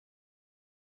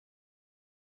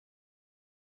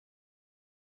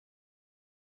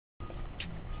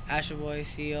Asher Boy,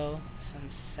 CEO, some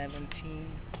 17.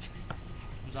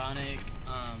 Zonic,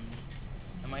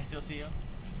 am I still CEO?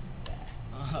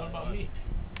 What about me?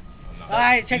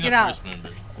 Alright, check it out.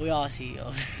 We all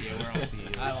CEOs. Yeah, we're all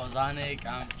CEOs. I was Zonic,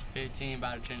 I'm 15,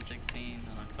 about to turn 16 in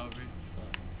October. So,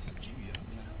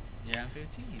 yeah, I'm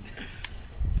 15.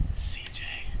 CJ.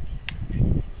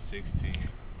 16.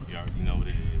 You already know what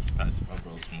it is. Pass it my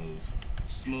bro Smooth.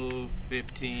 Smooth,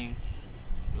 15.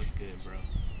 What's good, bro?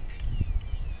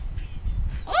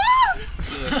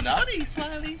 Good naughty,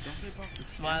 Smiley.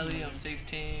 Smiley, I'm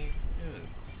 16. Good.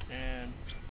 And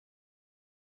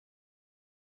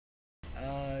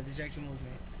The Jerkin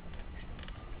movement.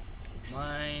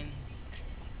 Mine,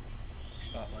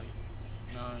 Spotlight.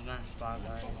 no, not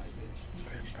Spotlight.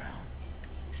 Chris Brown.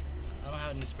 I don't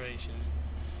have an inspiration.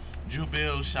 Drew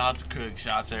Bill, shout out to Cook,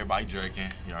 shout out to everybody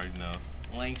Jerkin. You already know.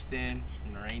 Langston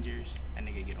and the Rangers. That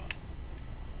nigga get on.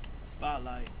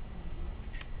 Spotlight.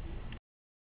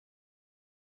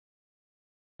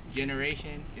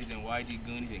 Generation is in YG,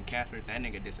 Goonies, and Casper. That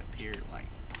nigga disappeared like.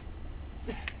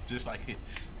 Just like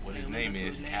what his Man, name look up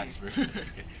is, his name. Casper.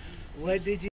 What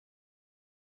did you?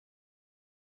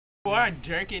 For a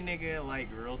Jerkin nigga, like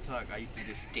real talk, I used to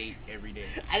just skate every day.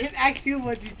 I didn't ask you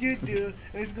what did you do.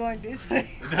 It was going this way.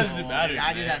 It doesn't matter.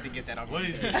 I man. just have to get that off. What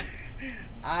is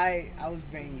my it? I was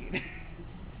banging.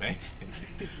 Bang.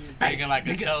 Banging like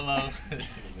a cholo.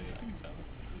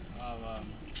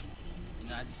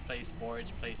 I just play sports,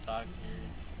 play soccer,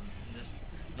 just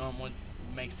normal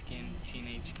Mexican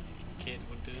teenage kid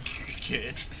would do.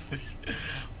 Kid.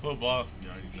 Football. You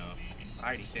already know. I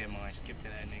already said mine. Skip to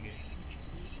that nigga.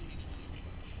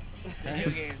 Video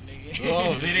games, nigga.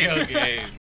 Oh, video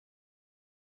games.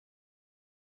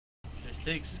 There's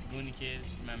 6 Goonie Kidzz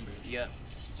members. Yep.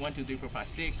 1, 2, 3, 4, 5,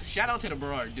 6. Shout out to the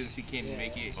bro dudes who can't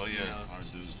make it. Oh you yeah, know. our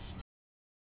dude.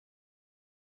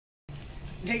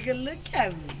 Nigga, look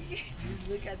at me. Just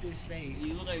look at this face.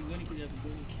 You look like Goonie Kidzz have a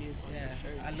Goonie Kidzz on Yeah, your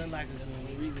shirt. I look like a That's the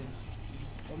only Goonie. reason.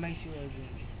 What makes you a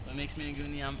Goonie? What makes me a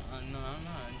Goonie? I'm no, I'm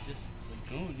not. I'm just a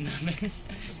goon.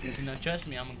 You know, trust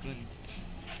me, I'm a Goonie.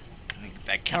 Nigga,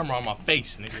 that camera on my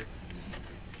face, nigga.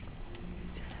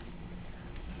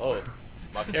 Oh,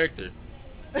 my character.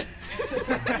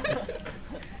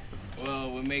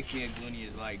 Well, what makes me a Goonie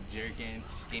is like Jerkin,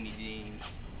 skinny jeans,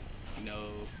 you know,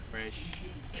 fresh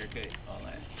haircut, all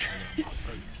that.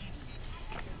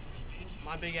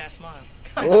 My big ass smile.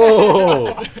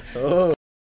 Oh. Oh.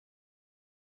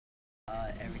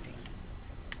 Everything.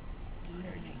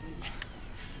 Everything.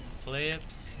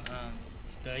 Flips,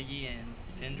 Dougie, and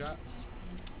pin drops.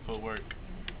 Footwork.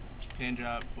 Pin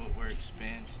drop, footwork,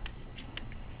 spins.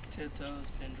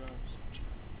 Tiptoes, pin drops.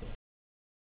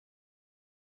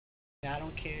 I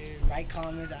don't care. Write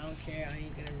comments. I don't care. I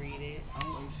ain't gonna read it.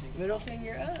 Middle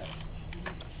finger up.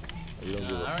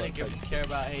 I don't really care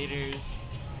about haters.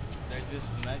 They're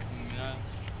just nothing, you know.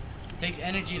 It takes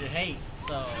energy to hate,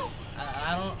 so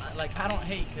I don't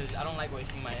hate because I don't like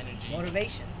wasting my energy.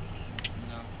 Motivation.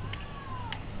 No.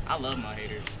 I love my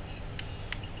haters.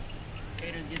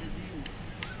 Haters get his views.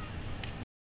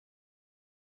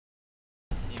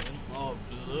 Oh,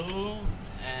 blue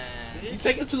and You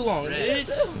taking too long, red.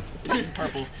 nigga.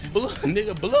 Purple. Blue,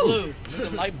 nigga, blue.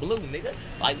 Nigga, like blue, nigga.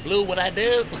 Like blue, what I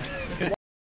do?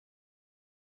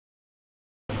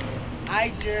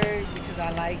 I jerk because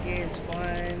I like it. It's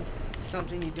fun.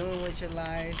 Something you're doing with your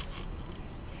life.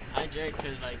 I jerk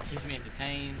because like keeps me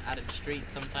entertained out of the street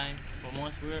sometimes. But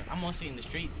I'm mostly in the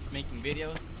streets making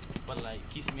videos, but like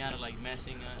keeps me out of like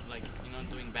messing up, like you know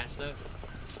doing bad stuff.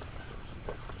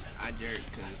 I jerk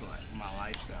because it's like my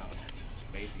lifestyle,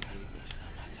 basically.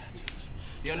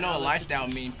 You don't know what lifestyle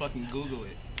mean, fucking Google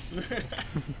it.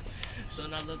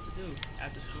 Something I love to do.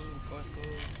 After school, before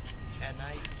school, at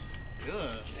night.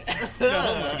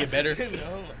 Ugh. To get better?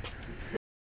 No.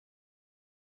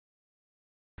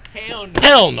 Hell no.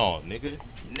 Hell no, nigga.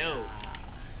 No.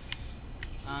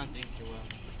 I don't think you will.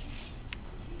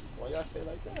 Why y'all say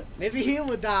like that? Maybe he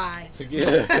will die.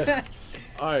 Yeah.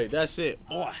 All right, that's it.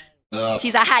 Boy.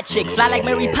 She's a hot chick, fly like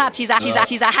Mary Pop. She's a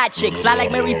hot chick, fly like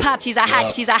Mary Pop. She's a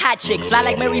hot chick, fly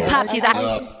like Mary Pop. She's a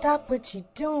Stop what you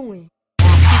doing.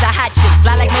 She's a hot chick,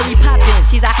 fly like Mary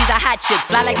Poppins. She's a hot chick,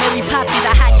 fly like Mary Pop. She's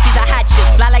a hot chick,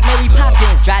 fly like Mary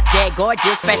Poppins. Drop dead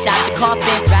gorgeous, fresh out the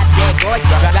coffin. Drop dead gorgeous,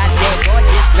 drop dead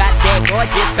gorgeous, drop dead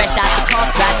gorgeous, fresh out the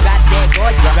coffin. Drop dead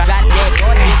gorgeous, drop dead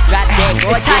gorgeous, drop dead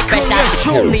gorgeous, fresh out the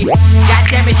truly.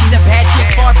 Goddamn it, she's a bad chick,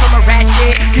 far from a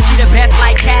ratchet, cause she the best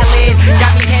like Khaled.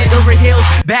 Got me head over heels,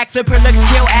 backflip her looks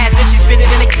kill as if she's fitted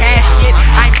in a casket.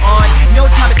 I'm on, no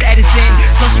Thomas Edison,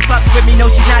 so she fucks with me, no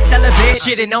she's not celibate.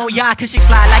 Shitting on ya, cause she's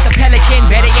fly like a pelican.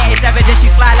 Better yet, it's evident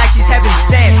she's fly like she's heaven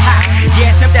sent. Ha.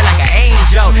 Yeah, something like an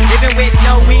angel, even with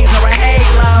no wings or a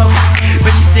halo. Ha.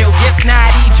 But she still gets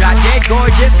snotty, drop dead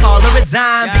gorgeous, call her a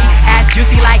zombie. Ass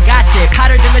juicy like gossip,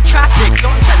 hotter than the tropics, so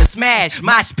I'm trying to smash,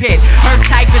 mosh pit. Her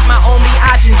type is my only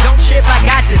option, don't trip, I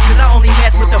got this, cause I only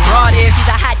mess with the broadest. She's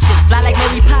a hot chick, fly like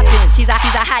Mary Poppins. She's a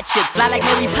hot chick, fly like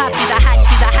Mary Poppins. She's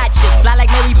a hot chick, fly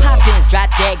like Mary Poppins. Drop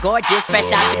dead gorgeous,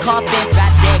 fresh out the coffin. Drop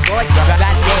dead gorgeous, drop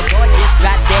dead gorgeous,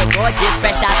 drop dead gorgeous,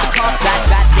 fresh out the coffin.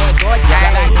 Drop dead gorgeous,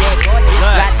 drop dead gorgeous,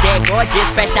 drop dead gorgeous,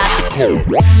 fresh out the coffin.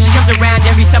 She comes around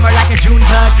every summer like a June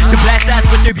bug to bless us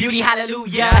with her beauty,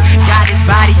 hallelujah. Goddess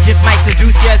body just might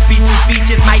seduce ya, speechless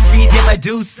features might freeze ya,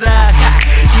 Medusa.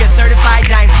 She a certified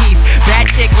dime piece, bad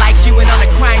chick like she went on a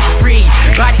crime spree.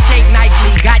 Body shaped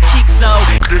nicely, got cheeks so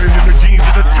Gettin in the jeans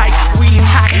is a tight squeeze.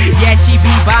 Hot, yeah she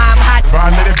be bomb hot,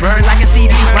 let it burn like a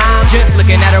CD-ROM. Just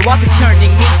looking at her walk is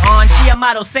turning me on. She a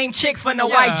model, same chick for no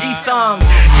YG song.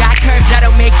 Got curves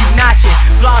that'll make you nauseous,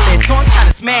 flawless, so I'm trying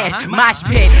to smash, mosh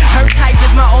pit. Her type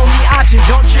is my only option,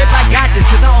 don't trip, I got this,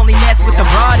 cause I only mess with the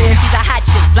broadest. She's a hot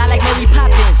chick, fly like Mary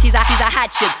Poppins. She's a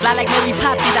hot chick, fly like Mary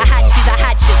Poppins. She's a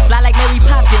hot chick, fly like Mary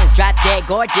Poppins. Drop dead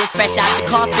gorgeous, fresh out the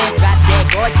coffin. Drop dead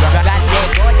gorgeous, drop dead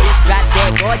gorgeous, drop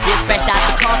dead gorgeous, fresh out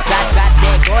the coffin. Drop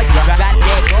dead gorgeous, drop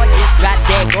dead gorgeous, drop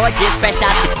dead gorgeous, fresh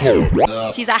out the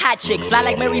coffin. She's a hot chick, fly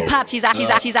like Mary Poppins. She's a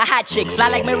hot chick, fly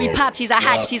like Mary Poppins. She's a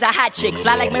hot chick,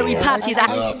 fly like Mary Poppins. She's a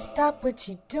Stop what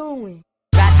you doing.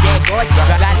 drop dead gorgeous, drop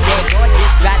dead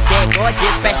gorgeous, drop dead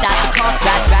gorgeous, fresh out the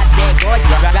coffin. Drop dead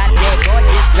gorgeous, drop dead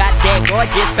gorgeous, drop dead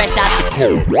gorgeous, fresh out the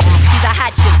coffin. She's a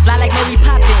hot chick, fly like Mary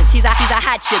Poppins. She's a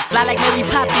hot chick, fly like Mary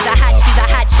Poppins. She's a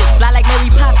hot chick, fly like Mary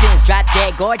Poppins. Drop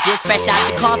dead gorgeous, fresh out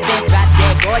the coffin. Drop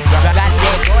dead gorgeous, drop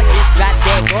dead gorgeous, drop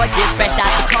dead gorgeous, fresh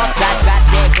out the coffin. Drop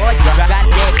dead gorgeous, drop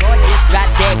dead gorgeous, drop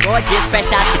dead gorgeous,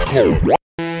 fresh out the coffin.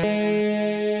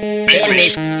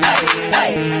 Finish,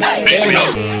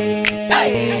 finish,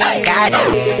 got it.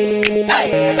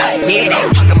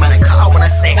 Yeah, talking about a car when I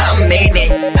say I mean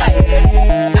it.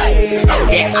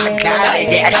 Yeah, I got it.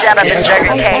 Yeah, shout out to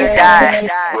Jerkin, guys. Girl,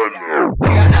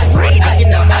 I see that, you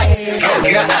know,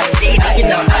 girl, I see that, you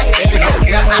know,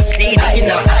 girl, I see that, you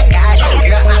know, I got it.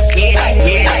 Girl, I see that,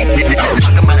 yeah.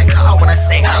 Talking about a car when I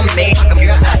say I mean it.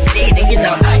 Girl, I see that, you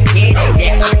know, I get it.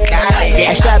 Yeah, I got it.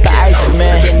 Yeah, shout out to Ice,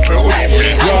 man.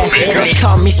 Yeah, girls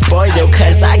call me spoiled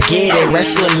cause I get it.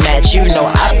 Wrestling match, you know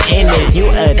I pin it. You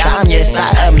a dime, yes I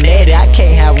admit it. I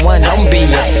can't have one, don't be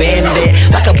offended.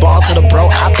 Like a ball to the bro,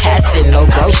 I pass it. No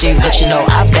groceries, but you know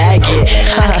I bag it.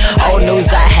 Old news,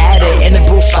 I had it. In the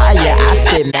booth fire, I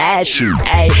spit magic.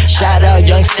 Ayy, shout out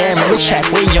Young Sam, every track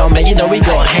we on, man, you know we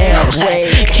go ham.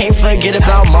 Wait, can't forget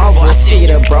about Marvel. I see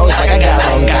the bros like I got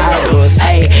on goggles.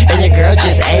 Hey, and your girl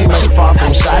just ain't much far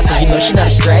from shy, so you know she's not a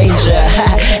stranger.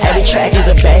 Every track is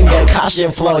a banger,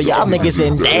 caution flow, y'all niggas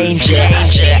in danger.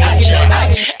 Ayy,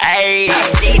 I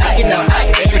see that, you know,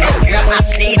 I get it. Girl, I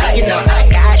see that, you know, I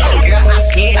got it. Girl, I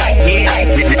see that,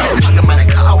 yeah. Talking about a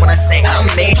car when I say I'm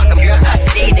me. Girl, I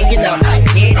see that, you know, I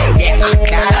get it. Yeah, I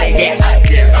got it. Yeah, I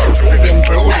get it.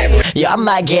 Yeah, I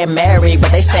might get married,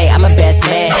 but they say I'm a best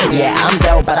man. Yeah, I'm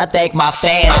dope, but I thank my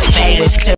fans. Haters too.